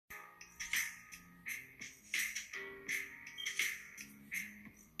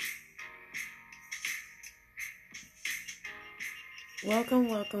Welcome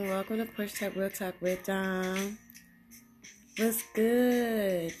to Push Talk Real Talk with Dom. What's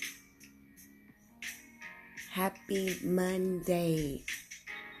good? Happy Monday.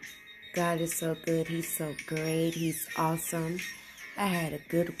 God is so good. He's so great. He's awesome. I had a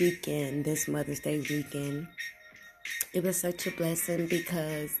good weekend this Mother's Day weekend. It was such a blessing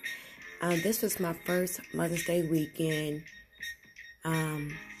because this was my first Mother's Day weekend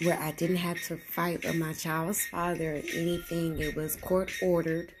where I didn't have to fight with my child's father or anything. It was court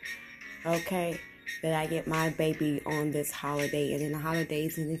ordered, okay, that I get my baby on this holiday and then the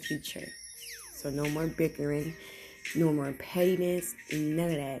holidays in the future. So no more bickering, no more pettiness,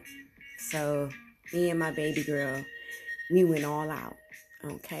 none of that. So me and my baby girl, we went all out,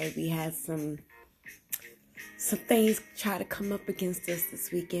 okay. We had some things try to come up against us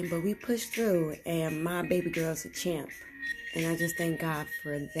this weekend, but we pushed through, and my baby girl's a champ. And I just thank God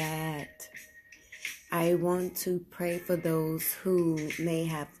for that. I want to pray for those who may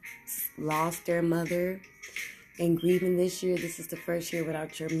have lost their mother and grieving this year. This is the first year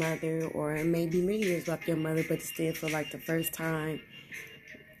without your mother, or it may be many years without your mother, but it still feel like the first time,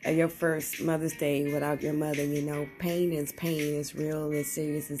 your first Mother's Day without your mother. You know, pain is real, it's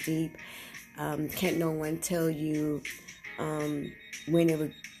serious, it's deep. Can't no one tell you when it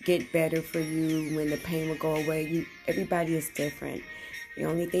would get better for you, when the pain will go away. Everybody is different. The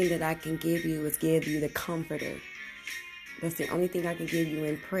only thing that I can give you is give you the comforter. That's the only thing I can give you,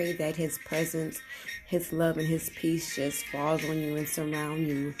 and pray that His presence, His love, and His peace just falls on you and surround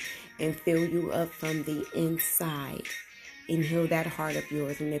you and fill you up from the inside and heal that heart of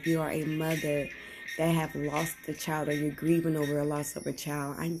yours. And if you are a mother that have lost a child, or you're grieving over a loss of a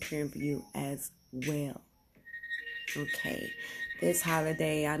child, I'm praying for you as well. Okay, this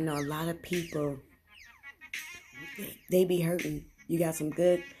holiday, I know a lot of people, they be hurting. You got some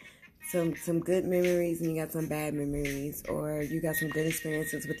good memories, and you got some bad memories, or you got some good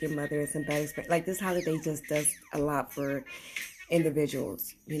experiences with your mother and some bad experiences. Like, this holiday just does a lot for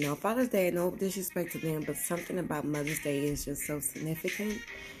individuals. You know, Father's Day, no disrespect to them, but something about Mother's Day is just so significant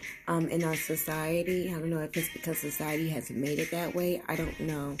in our society. I don't know if it's because society has made it that way. I don't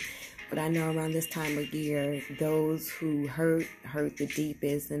know. But I know around this time of year, those who hurt the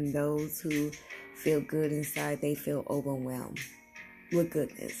deepest, and those who feel good inside, they feel overwhelmed with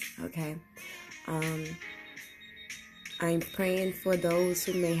goodness, okay? I'm praying for those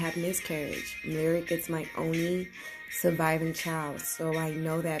who may have miscarriage. Lyric is my only surviving child, so I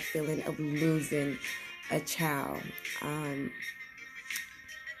know that feeling of losing a child.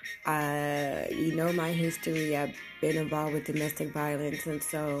 You know my history. I've been involved with domestic violence, and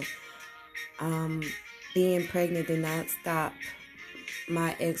so being pregnant did not stop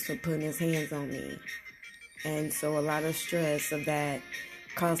my ex from putting his hands on me. And so a lot of stress of that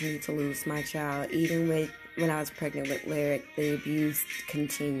caused me to lose my child. Even when I was pregnant with Lyric, the abuse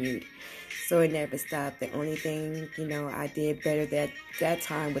continued. So it never stopped. The only thing, I did better that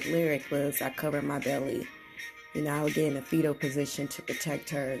time with Lyric was I covered my belly. I would get in a fetal position to protect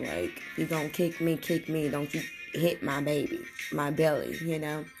her. Like, if you're going to kick me. Don't you hit my baby, my belly,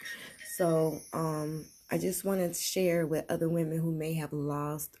 So, I just wanted to share with other women who may have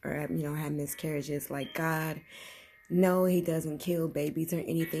lost or, had miscarriages. Like, God, no, He doesn't kill babies or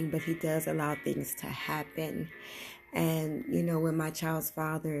anything, but He does allow things to happen. And, with my child's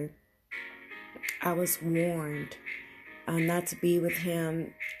father, I was warned not to be with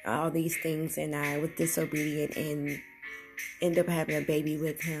him, all these things, and I was disobedient and end up having a baby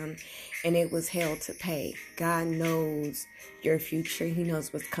with him, and it was hell to pay. God knows your future. He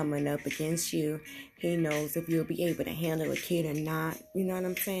knows what's coming up against you. He knows if you'll be able to handle a kid or not. You know what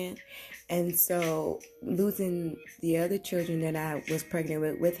I'm saying? And so losing the other children that I was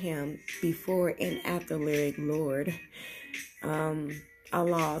pregnant with him before and after Lyric, Lord, I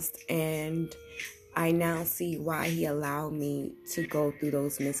lost, and I now see why He allowed me to go through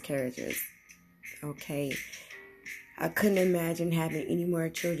those miscarriages. Okay. I couldn't imagine having any more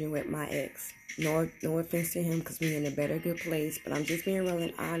children with my ex. No offense to him, because we're in a better, good place. But I'm just being real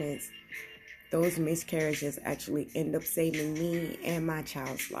and honest. Those miscarriages actually end up saving me and my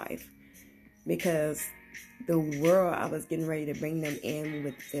child's life. Because the world I was getting ready to bring them in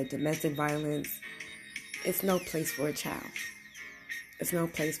with their domestic violence, it's no place for a child. It's no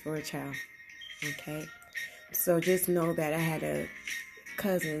place for a child. Okay? So just know that I had a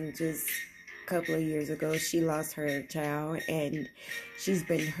cousin just couple of years ago. She lost her child, and she's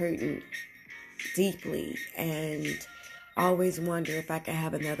been hurting deeply, and I always wonder if I could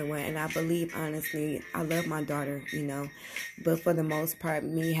have another one. And I believe, honestly, I love my daughter, but for the most part,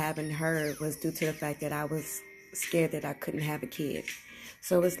 me having her was due to the fact that I was scared that I couldn't have a kid.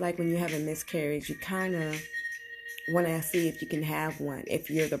 So it's like when you have a miscarriage, you kind of want to see if you can have one, if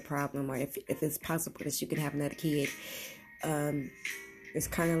you're the problem, or if it's possible that you can have another kid. It's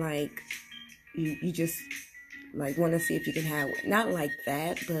kind of like you just like want to see if you can have one. Not like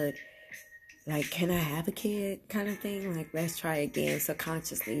that, but like, can I have a kid kind of thing? Like, let's try again.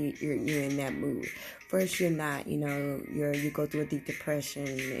 Subconsciously, you're in that mood. First, you're not, you go through a deep depression,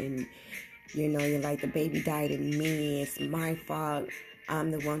 and you're like, the baby died in me. It's my fault.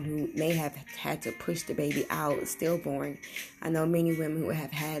 I'm the one who may have had to push the baby out stillborn. I know many women who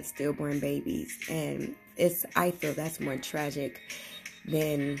have had stillborn babies, and I feel that's more tragic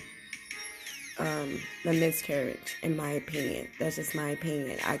than the miscarriage, in my opinion. That's just my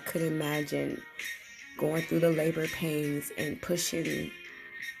opinion. I could imagine going through the labor pains and pushing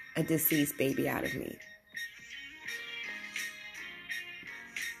a deceased baby out of me.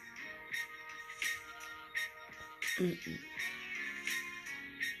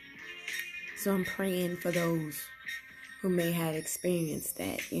 So I'm praying for those who may have experienced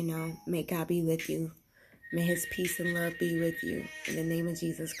that, May God be with you. May his peace and love be with you. In the name of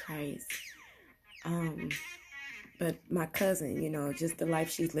Jesus Christ. But my cousin, just the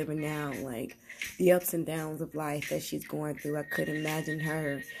life she's living now, like the ups and downs of life that she's going through. I could imagine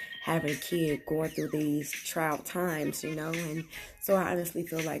her having a kid going through these trial times, and so I honestly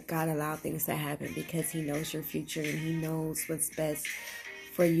feel like God allowed things to happen because he knows your future and he knows what's best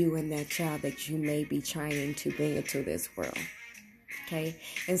for you and that child that you may be trying to bring into this world. Okay,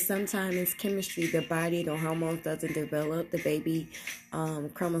 and sometimes it's chemistry. The body, the hormones doesn't develop. The baby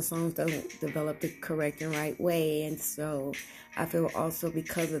chromosomes don't develop the correct and right way. And so I feel also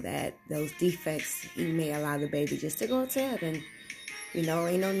because of that, those defects, he may allow the baby just to go to heaven. Ain't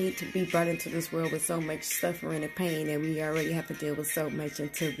no need to be brought into this world with so much suffering and pain, and we already have to deal with so much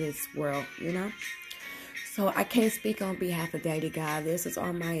into this world, So I can't speak on behalf of Daddy God. This is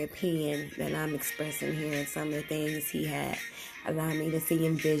all my opinion that I'm expressing here, and some of the things he had allowed me to see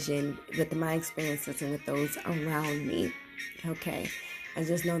and vision with my experiences and with those around me. Okay. I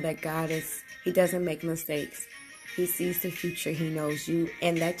just know that God he doesn't make mistakes. He sees the future. He knows you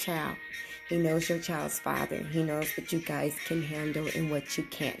and that child. He knows your child's father. He knows what you guys can handle and what you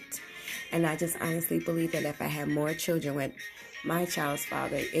can't. And I just honestly believe that if I had more children with my child's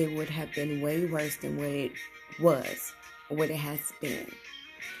father, it would have been way worse than what it was, or what it has been.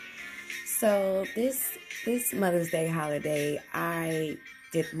 So this Mother's Day holiday, I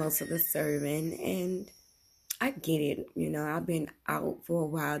did most of the serving, and I get it. I've been out for a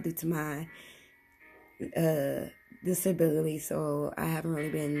while due to my disability, so I haven't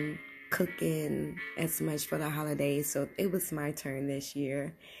really been cooking as much for the holidays. So it was my turn this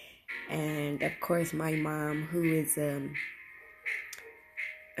year, and of course, my mom, who is a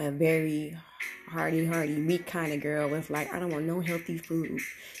very hearty meat kind of girl, was like, I don't want no healthy food,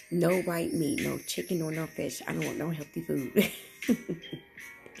 no white meat, no chicken or no fish. I don't want no healthy food.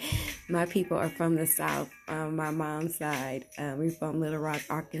 My people are from the South. My mom's side, we're from Little Rock,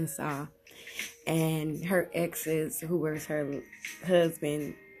 Arkansas, and her exes, who was her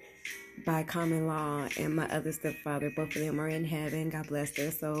husband by common law, and my other stepfather, both of them are in heaven. God bless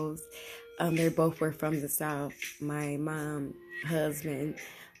their souls. They both were from the South. My mom's husband,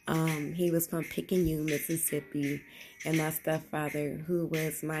 he was from Picayune, Mississippi, and my stepfather, who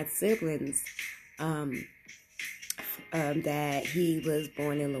was my siblings' dad, he was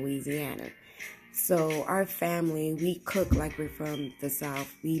born in Louisiana. So our family, we cook like we're from the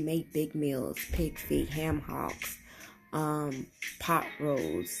South. We make big meals: pig feet, ham hocks, pot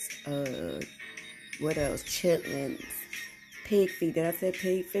roast, what else? Chitlins, pig feet. Did I say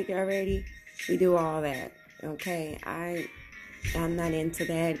pig feet already? We do all that. Okay, I'm not into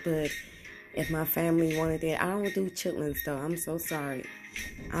that, but if my family wanted it, I don't do chitlins though. I'm so sorry.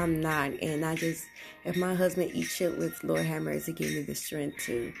 I'm not. And if my husband eats chitlins, Lord have mercy, give me the strength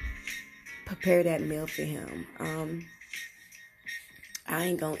to prepare that meal for him. I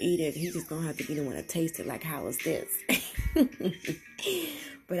ain't gonna eat it. He's just gonna have to be the one to taste it. Like, how is this?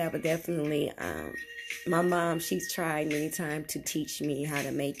 But I would definitely, my mom, she's tried many times to teach me how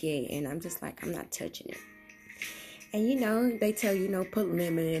to make it, and I'm just like, I'm not touching it. And they tell you, put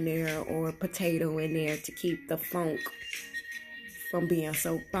lemon in there or potato in there to keep the funk from being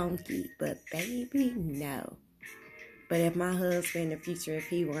so funky. But baby, no. But if my husband in the future, if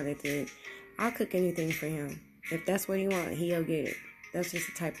he wanted to, I'll cook anything for him. If that's what he wants, he'll get it. That's just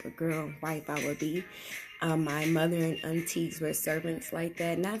the type of girl, wife I would be. My mother and aunties were servants like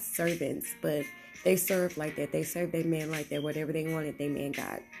that. Not servants, but they served like that. They served their men like that. Whatever they wanted, their men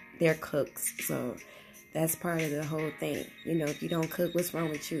got. They're cooks. So that's part of the whole thing. If you don't cook, what's wrong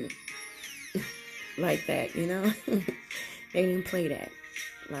with you? Like that, They didn't play that.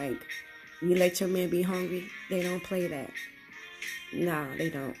 Like, You let your man be hungry, they don't play that. Nah, they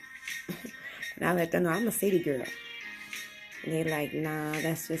don't. And I let them know I'm a city girl. And they like, nah,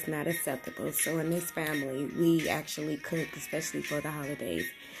 that's just not acceptable. So in this family, we actually cook, especially for the holidays.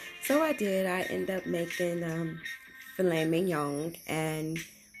 So I did. I ended up making filet mignon and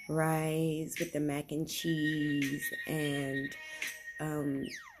rice with the mac and cheese and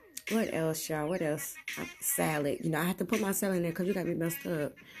what else, y'all? What else? Salad. You know, I had to put my salad in there because you got me messed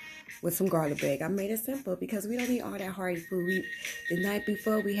up with some garlic bread. I made it simple because we don't eat all that hearty food. The night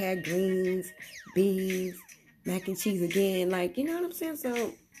before we had greens, beans, mac and cheese again. Like, you know what I'm saying?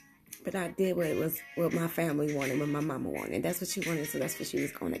 So, but I did what my family wanted, what my mama wanted. That's what she wanted, so that's what she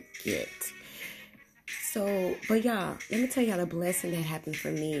was going to get. So, but y'all, let me tell y'all the blessing that happened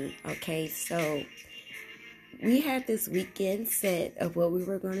for me. Okay, so we had this weekend set of what we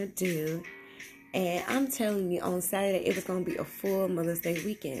were going to do. And I'm telling you, on Saturday, it was going to be a full Mother's Day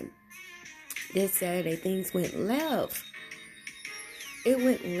weekend. This Saturday, things went left. It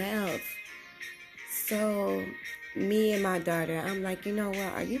went left. So, me and my daughter, I'm like, you know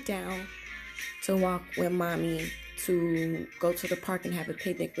what? Are you down to walk with mommy to go to the park and have a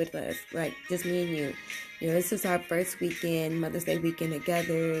picnic with us? Like, just me and you. You know, this is our first weekend, Mother's Day weekend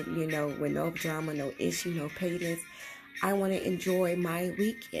together, you know, with no drama, no issue, no pettiness. I want to enjoy my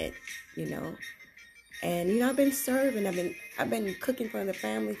weekend, you know. And, you know, I've been serving. I've been cooking for the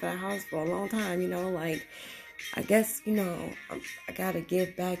family, for the house for a long time, you know. Like, I guess, you know, I got to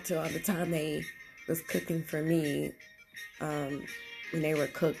give back to all the time they was cooking for me when they were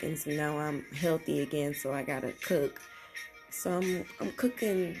cooking. So now I'm healthy again, so I got to cook. So I'm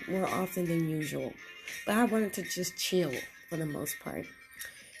cooking more often than usual. But I wanted to just chill for the most part.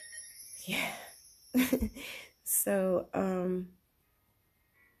 Yeah. So,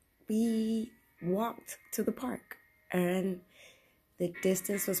 we walked to the park, and the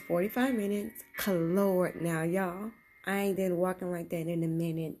distance was 45 minutes. Lord, now y'all, I ain't been walking like that in a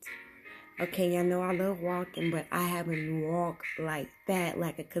minute. Okay, I know I love walking, but I haven't walked like that,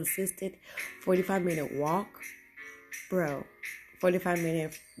 like a consistent 45-minute walk. Bro, 45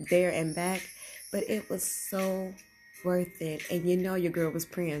 minutes there and back, but it was so worth it. And you know your girl was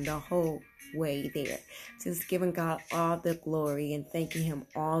praying the whole way there, just giving God all the glory and thanking him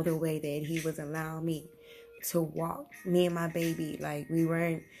all the way that he was allowing me to walk. Me and my baby, like we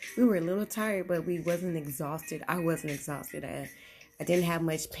were a little tired, but we wasn't exhausted. I wasn't exhausted. I didn't have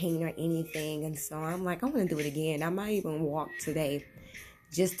much pain or anything, and so I'm like, I'm gonna do it again. I might even walk today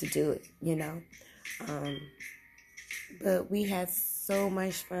just to do it, you know. But we had so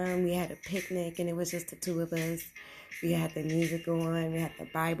much fun. We had a picnic, and it was just the two of us. We had the music on. We had the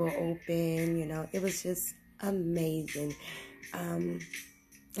Bible open. You know, it was just amazing. I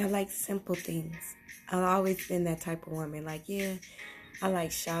like simple things. I've always been that type of woman. Like, yeah, I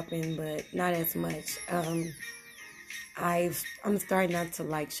like shopping, but not as much. I'm starting not to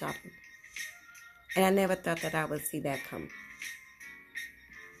like shopping. And I never thought that I would see that come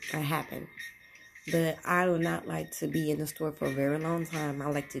or happen. But I do not like to be in the store for a very long time. I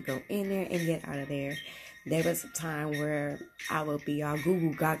like to go in there and get out of there. There was a time where I would be all goo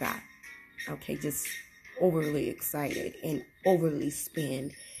goo gaga. Okay, just overly excited and overly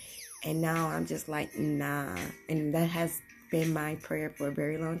spend. And now I'm just like, nah. And that has been my prayer for a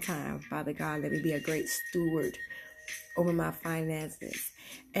very long time. Father God, let me be a great steward over my finances.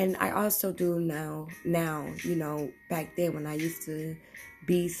 And I also do now, you know, back then when I used to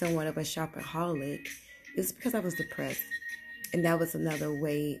be somewhat of a shopaholic, it's because I was depressed. And that was another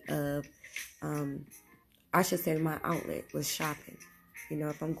way of, I should say my outlet was shopping. You know,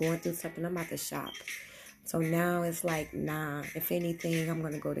 if I'm going through something, I'm about to shop. So now it's like, nah, if anything, I'm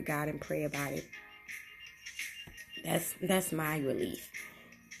going to go to God and pray about it. That's my relief.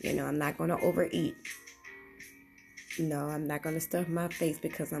 You know, I'm not going to overeat. No, I'm not going to stuff my face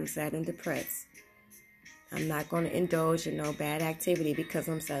because I'm sad and depressed. I'm not going to indulge in no bad activity because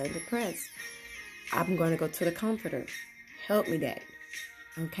I'm sad and depressed. I'm going to go to the comforter. Help me, Dad.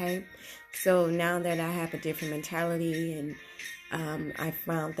 Okay? So now that I have a different mentality and I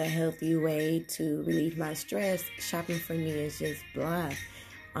found the healthy way to relieve my stress, shopping for me is just blah.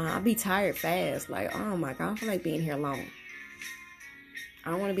 I'll be tired fast. Like, oh my God, I don't feel like being here long.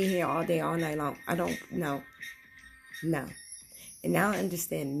 I don't want to be here all day, all night long. I don't, no. And now I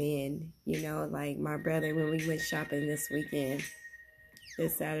understand men, you know, like my brother, when we went shopping this weekend,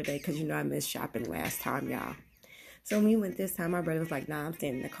 this Saturday, because, you know, I missed shopping last time, y'all. So when we went this time, my brother was like, nah, I'm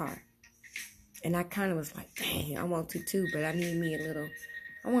staying in the car. And I kind of was like, dang, I want to too, but I need me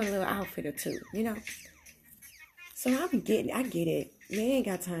I want a little outfit or two, you know. So I get it. They ain't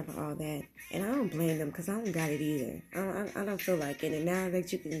got time for all that. And I don't blame them because I don't got it either. I don't feel like it. And now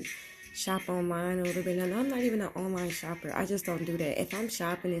that you can shop online a little bit. And I'm not even an online shopper. I just don't do that. If I'm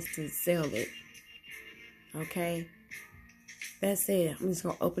shopping, it's to sell it. Okay? That's it. I'm just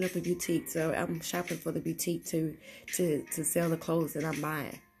gonna open up a boutique. So I'm shopping for the boutique to sell the clothes that I'm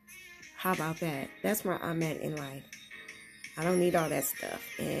buying. How about that? That's where I'm at in life. I don't need all that stuff.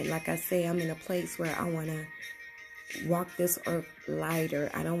 And like I say, I'm in a place where I want to walk this earth lighter.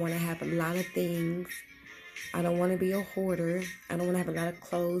 I don't want to have a lot of things. I don't want to be a hoarder. I don't want to have a lot of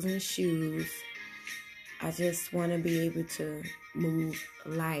clothes and shoes. I just want to be able to move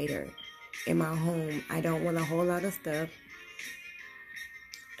lighter in my home. I don't want a whole lot of stuff.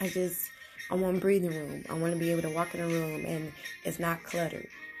 I want breathing room. I want to be able to walk in a room and it's not cluttered.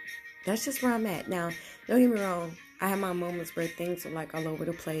 That's just where I'm at. Now, don't get me wrong. I have my moments where things are like all over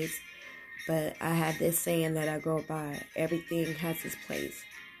the place. But I have this saying that I go by. Everything has its place.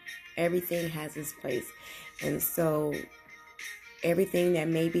 Everything has its place. And so everything that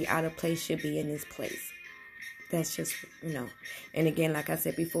may be out of place should be in its place. That's just, And again, like I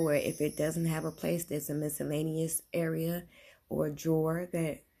said before, if it doesn't have a place, there's a miscellaneous area or a drawer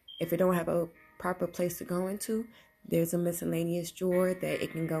that if it don't have a proper place to go into, there's a miscellaneous drawer that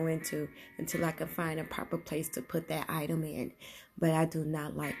it can go into until I can find a proper place to put that item in. But I do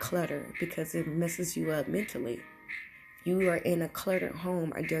not like clutter because it messes you up mentally. You are in a cluttered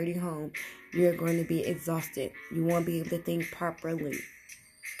home, a dirty home, you're going to be exhausted. You won't be able to think properly.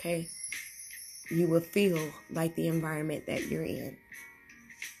 Okay? You will feel like the environment that you're in.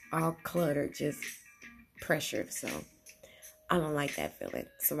 All cluttered, just pressure. So I don't like that feeling.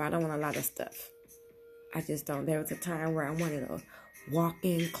 So I don't want a lot of stuff. I just don't. There was a time where I wanted a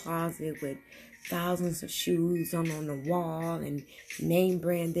walk-in closet with thousands of shoes on the wall and name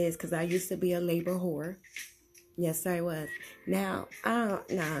brand this because I used to be a labor whore. Yes, I was. Now,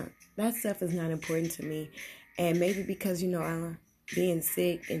 that stuff is not important to me. And maybe because, being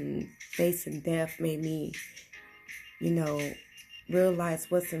sick and facing death made me, realize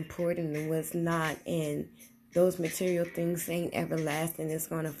what's important and what's not. And those material things ain't everlasting. It's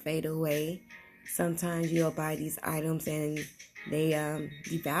going to fade away. Sometimes you'll buy these items and they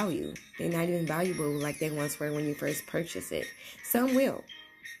devalue. They're not even valuable like they once were when you first purchased it. Some will,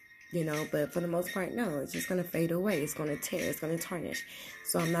 but for the most part, no. It's just going to fade away. It's going to tear. It's going to tarnish.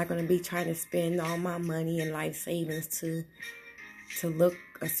 So I'm not going to be trying to spend all my money and life savings to look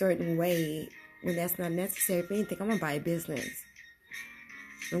a certain way when that's not necessary. If anything, I'm going to buy a business.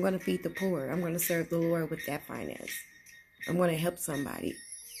 I'm going to feed the poor. I'm going to serve the Lord with that finance. I'm going to help somebody,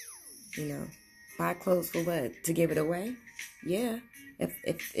 Buy clothes for what? To give it away? Yeah. If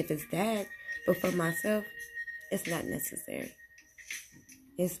it's that. But for myself, it's not necessary.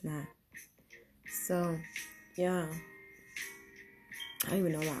 It's not. So, yeah. I don't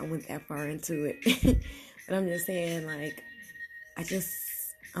even know why I went that far into it. But I'm just saying,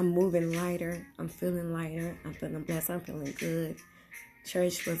 I'm moving lighter. I'm feeling lighter. I'm feeling blessed. I'm feeling good.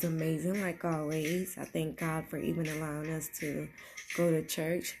 Church was amazing, like always. I thank God for even allowing us to go to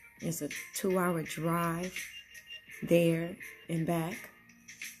church. It's a 2-hour drive there and back.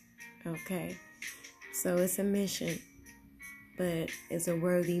 Okay. So it's a mission. But it's a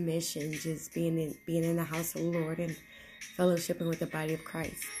worthy mission, just being in the house of the Lord and fellowshipping with the body of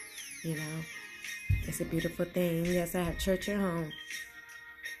Christ. It's a beautiful thing. Yes, I have church at home.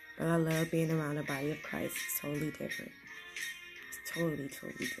 But I love being around the body of Christ. It's totally different. It's totally,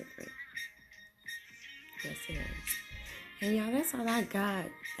 totally different. Yes, it is. And y'all, that's all I got.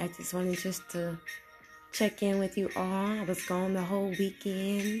 I just wanted to check in with you all. I was gone the whole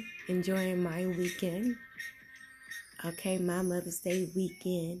weekend, enjoying my weekend. Okay, my Mother's Day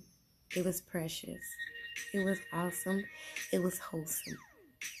weekend. It was precious. It was awesome. It was wholesome.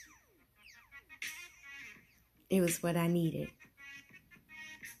 It was what I needed.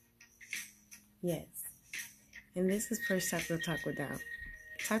 Yes. And this is First Chapter Talk with Down.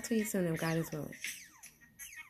 Talk to you soon if God is willing.